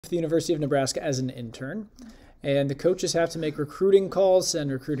the University of Nebraska as an intern. And the coaches have to make recruiting calls,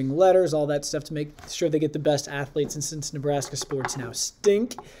 send recruiting letters, all that stuff to make sure they get the best athletes. And since Nebraska sports now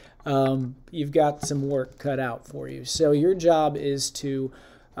stink, you've got some work cut out for you. So your job is to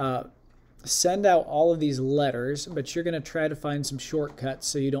send out all of these letters, but you're going to try to find some shortcuts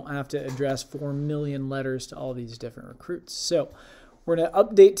so you don't have to address 4 million letters to all these different recruits. So we're going to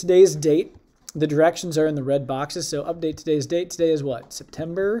update today's date. The directions are in the red boxes, so update today's date. Today is what?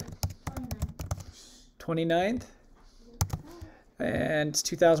 September 29th? And it's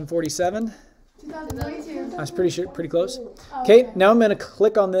 2047? 2022. That's pretty close. Okay, now I'm going to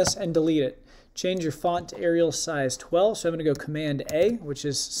click on this and delete it. Change your font to Arial size 12. So I'm going to go Command A, which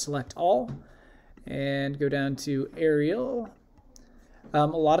is select all, and go down to Arial. A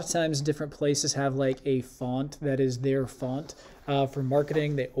lot of times different places have like a font that is their font. For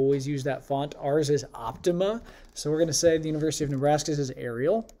marketing, they always use that font. Ours is Optima. So we're going to say the University of Nebraska is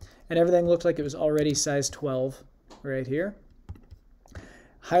Arial. And everything looked like it was already size 12 right here.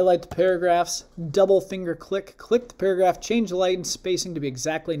 Highlight the paragraphs, double finger click the paragraph, change the line spacing to be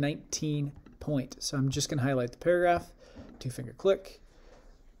exactly 19 point. So I'm just going to highlight the paragraph, 2-finger click,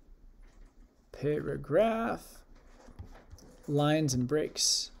 paragraph, lines and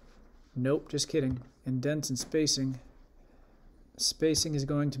breaks. Nope, just kidding. Indents and spacing. Spacing is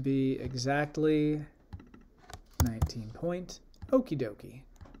going to be exactly 19 point. Okie dokie.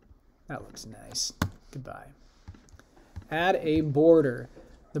 That looks nice. Goodbye. Add a border.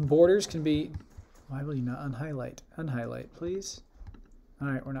 The borders can be, why will you not unhighlight? Unhighlight, please. All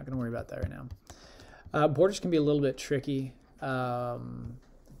right, we're not going to worry about that right now. Borders can be a little bit tricky.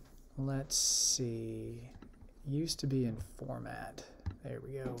 Let's see. Used to be in format. There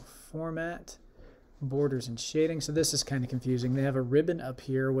we go. Format, borders and shading. So this is kind of confusing. They have a ribbon up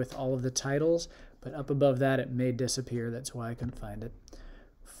here with all of the titles, but up above that it may disappear. That's why I couldn't find it.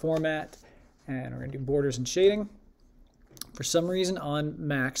 Format, and we're going to do borders and shading. For some reason on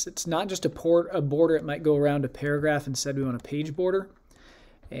Macs, it's not just a border. It might go around a paragraph. Instead, we want a page border.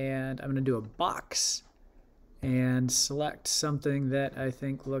 And I'm going to do a box and select something that I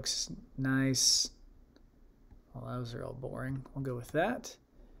think looks nice. Well, those are all boring. We'll go with that.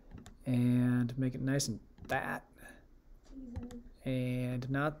 And make it nice and that. And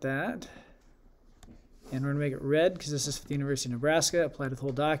not that. And we're going to make it red because this is for the University of Nebraska. Apply to the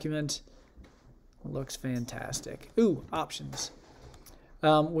whole document. Looks fantastic. Ooh, options. We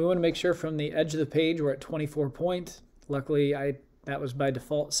want to make sure from the edge of the page we're at 24 point. Luckily, that was by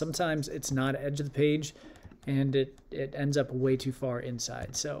default. Sometimes it's not edge of the page, and it ends up way too far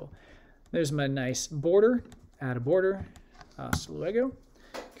inside. So there's my nice border. Add a border. Hasta luego.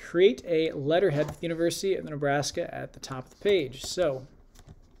 Create a letterhead for the University of Nebraska at the top of the page. So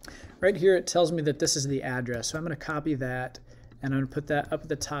right here it tells me that this is the address. So I'm going to copy that, and I'm going to put that up at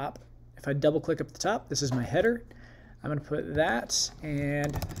the top. If I double click up at the top, this is my header. I'm going to put that,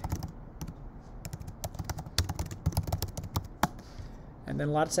 and then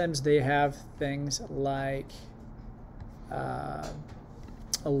a lot of times they have things like a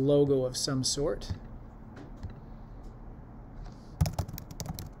logo of some sort.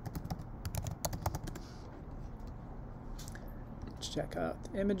 Let's check out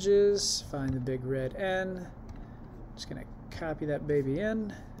the images, find the big red N. Just going to copy that baby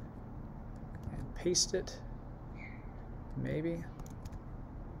in. Paste it, maybe.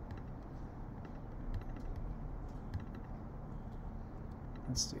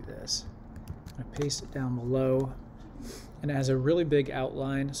 Let's do this. I'm going to paste it down below, and it has a really big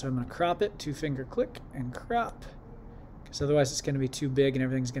outline, so I'm going to crop it, 2-finger click and crop, because otherwise it's going to be too big and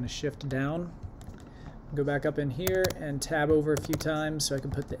everything's going to shift down. Go back up in here and tab over a few times so I can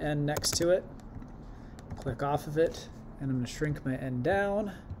put the N next to it. Click off of it, and I'm going to shrink my N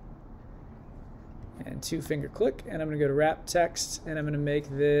down. And 2-finger click, and I'm going to go to wrap text, and I'm going to make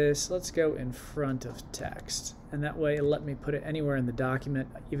this, let's go in front of text. And that way it'll let me put it anywhere in the document,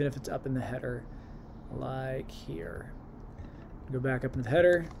 even if it's up in the header, like here. Go back up in the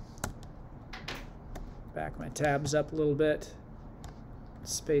header, back my tabs up a little bit,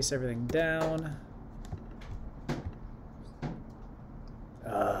 space everything down.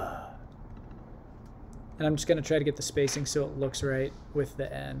 And I'm just going to try to get the spacing so it looks right with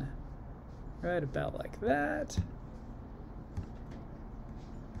the N. Right about like that.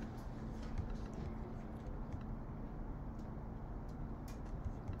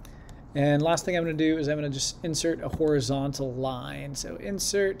 And last thing I'm going to do is I'm going to just insert a horizontal line. So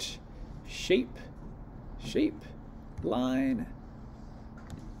insert, shape, line.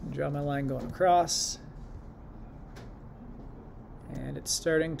 Draw my line going across. And it's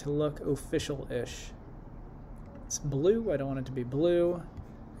starting to look official-ish. It's blue. I don't want it to be blue.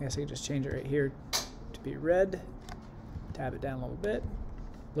 I guess I can just change it right here to be red. Tab it down a little bit.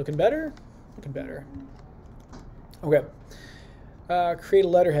 Looking better? Looking better. Okay. Create a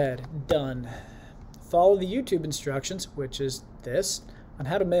letterhead. Done. Follow the YouTube instructions, which is this, on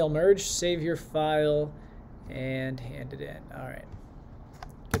how to mail merge, save your file, and hand it in. All right.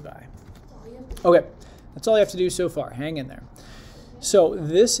 Goodbye. Okay. That's all you have to do so far. Hang in there. So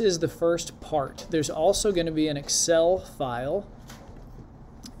this is the first part. There's also going to be an Excel file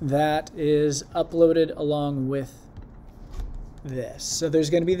that is uploaded along with this. So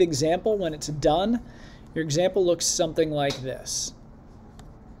there's going to be the example when it's done. Your example looks something like this.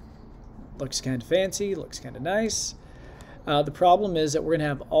 Looks kind of fancy, looks kind of nice. The problem is that we're going to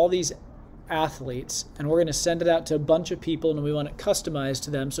have all these athletes and we're going to send it out to a bunch of people and we want it customized to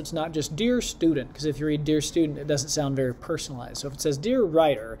them, so it's not just dear student, because if you read dear student it doesn't sound very personalized. So if it says dear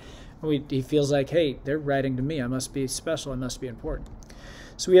writer, he feels like, hey, they're writing to me, I must be special, I must be important.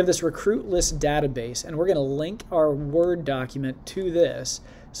 So we have this recruit list database, and we're going to link our Word document to this.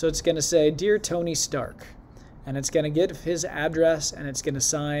 So it's going to say, Dear Tony Stark, and it's going to get his address, and it's going to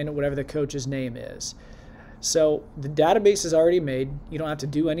sign whatever the coach's name is. So the database is already made. You don't have to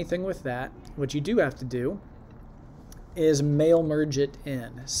do anything with that. What you do have to do is mail merge it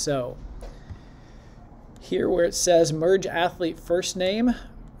in. So here where it says merge athlete first name,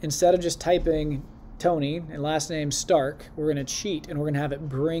 instead of just typing Tony and last name Stark, we're going to cheat and we're going to have it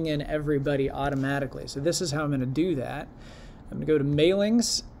bring in everybody automatically. So this is how I'm going to do that. I'm going to go to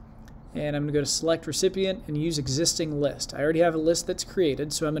mailings and I'm going to go to select recipient and use existing list. I already have a list that's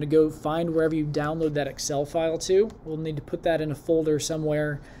created, so I'm going to go find wherever you download that Excel file to. We'll need to put that in a folder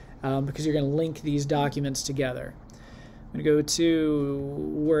somewhere because you're going to link these documents together. I'm going to go to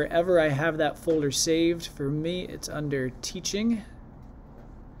wherever I have that folder saved. For me, it's under teaching.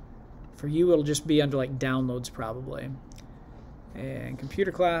 For you, it'll just be under like downloads probably. And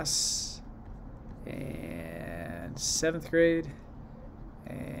computer class, and 7th grade,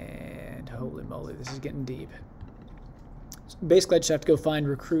 and holy moly, this is getting deep. So basically, I just have to go find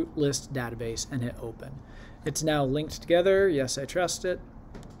recruit list database and hit open. It's now linked together. Yes, I trust it.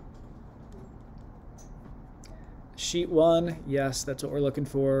 Sheet 1, yes, that's what we're looking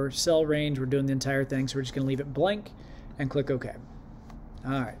for. Cell range, we're doing the entire thing, so we're just going to leave it blank and click OK.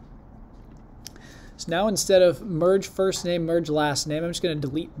 All right. So now instead of merge first name, merge last name, I'm just going to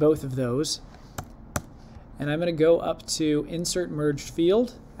delete both of those. And I'm going to go up to insert merged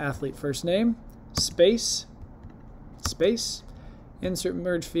field, athlete first name, space, space, insert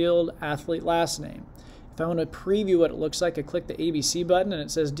merged field, athlete last name. If I want to preview what it looks like, I click the ABC button and it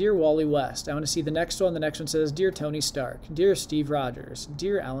says Dear Wally West. I want to see the next one. The next one says Dear Tony Stark, Dear Steve Rogers,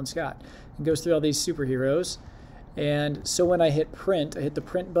 Dear Alan Scott. It goes through all these superheroes. And so when I hit print, I hit the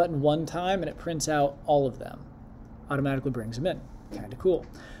print button one time and it prints out all of them. Automatically brings them in. Kind of cool.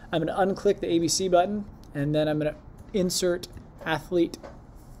 I'm going to unclick the ABC button and then I'm going to insert athlete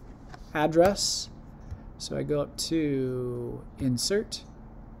address. So I go up to insert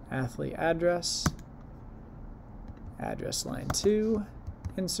athlete address, address line 2,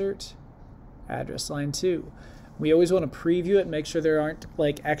 insert address line 2. We always want to preview it, make sure there aren't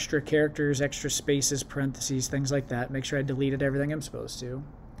like extra characters, extra spaces, parentheses, things like that. Make sure I deleted everything I'm supposed to.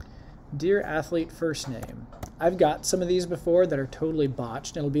 Dear athlete first name. I've got some of these before that are totally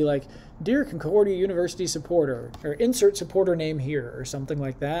botched. It'll be like, Dear Concordia University supporter, or insert supporter name here, or something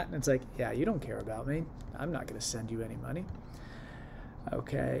like that. And it's like, yeah, you don't care about me. I'm not going to send you any money.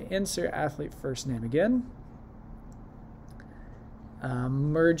 Okay, insert athlete first name again.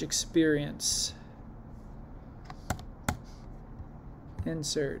 Merge experience.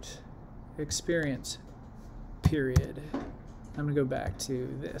 Insert experience, period. I'm going to go back to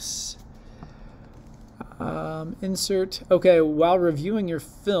this. Insert, okay, while reviewing your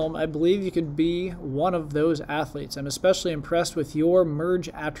film, I believe you could be one of those athletes. I'm especially impressed with your merge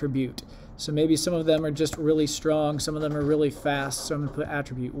attribute. So maybe some of them are just really strong, some of them are really fast. So I'm going to put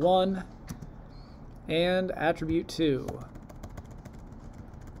attribute 1 and attribute 2.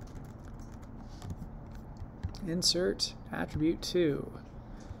 Insert attribute 2.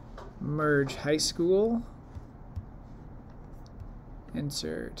 Merge high school.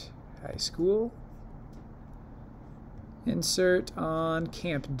 Insert high school. Insert on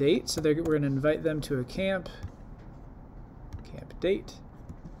camp date. So we're going to invite them to a camp. Camp date.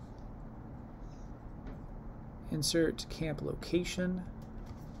 Insert camp location.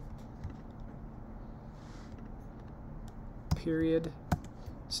 Period.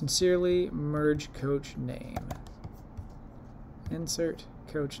 Sincerely, merge coach name. Insert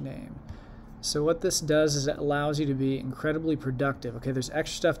coach name. So what this does is it allows you to be incredibly productive. Okay, there's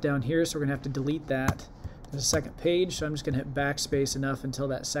extra stuff down here, so we're going to have to delete that. There's a second page, so I'm just going to hit backspace enough until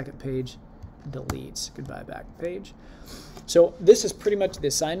that second page deletes. Goodbye, back page. So this is pretty much the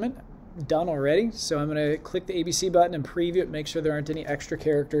assignment done already. So I'm going to click the ABC button and preview it, make sure there aren't any extra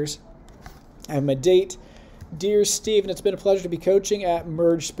characters. I have my date. Dear Stephen, it's been a pleasure to be coaching at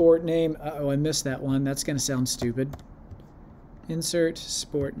Merge Sport Name. Uh-oh, I missed that one. That's going to sound stupid. Insert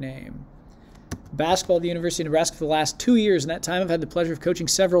sport name. Basketball at the University of Nebraska for the last 2 years. In that time, I've had the pleasure of coaching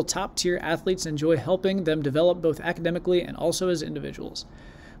several top-tier athletes and enjoy helping them develop both academically and also as individuals.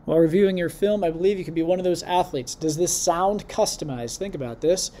 While reviewing your film, I believe you could be one of those athletes. Does this sound customized? Think about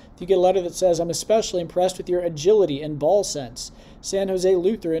this. If you get a letter that says, I'm especially impressed with your agility and ball sense. San Jose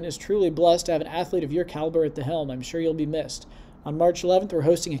Lutheran is truly blessed to have an athlete of your caliber at the helm. I'm sure you'll be missed. On March 11th, we're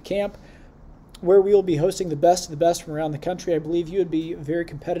hosting a camp where we will be hosting the best of the best from around the country. I believe you would be very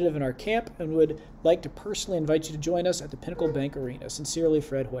competitive in our camp and would like to personally invite you to join us at the Pinnacle Bank Arena. Sincerely,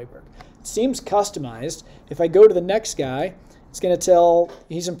 Fred Hoiberg. It seems customized. If I go to the next guy, it's going to tell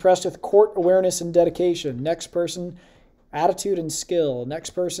he's impressed with court awareness and dedication. Next person, attitude and skill. Next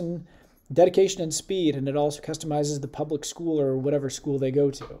person, dedication and speed. And it also customizes the public school or whatever school they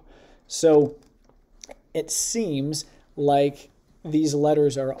go to. So it seems like these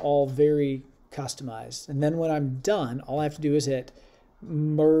letters are all very customized. And then when I'm done, all I have to do is hit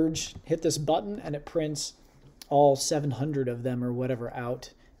merge, hit this button, and it prints all 700 of them or whatever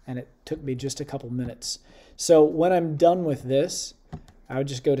out. And it took me just a couple minutes. So when I'm done with this, I would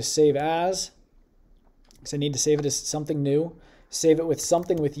just go to save as, because I need to save it as something new. Save it with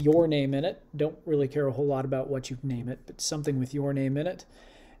something with your name in it. Don't really care a whole lot about what you name it, but something with your name in it.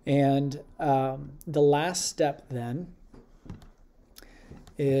 And the last step then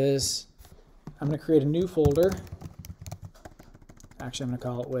is I'm going to create a new folder. Actually, I'm going to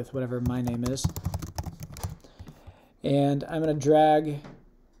call it with whatever my name is. And I'm going to drag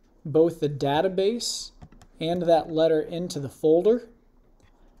both the database and that letter into the folder.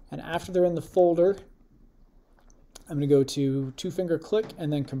 And after they're in the folder, I'm going to go to two-finger click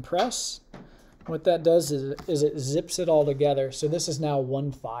and then compress. What that does is it zips it all together. So this is now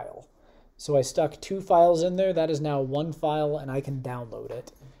one file. So I stuck 2 files in there. That is now one file, and I can download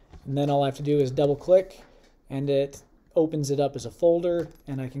it. And then all I have to do is double-click, and it opens it up as a folder,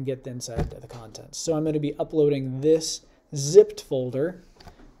 and I can get the inside of the contents. So I'm going to be uploading this zipped folder,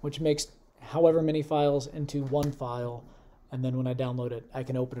 which makes however many files into one file, and then when I download it, I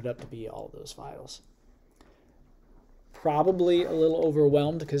can open it up to be all of those files. Probably a little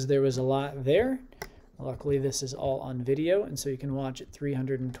overwhelmed because there was a lot there. Luckily, this is all on video, and so you can watch it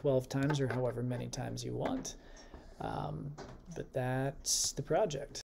 312 times or however many times you want. But that's the project.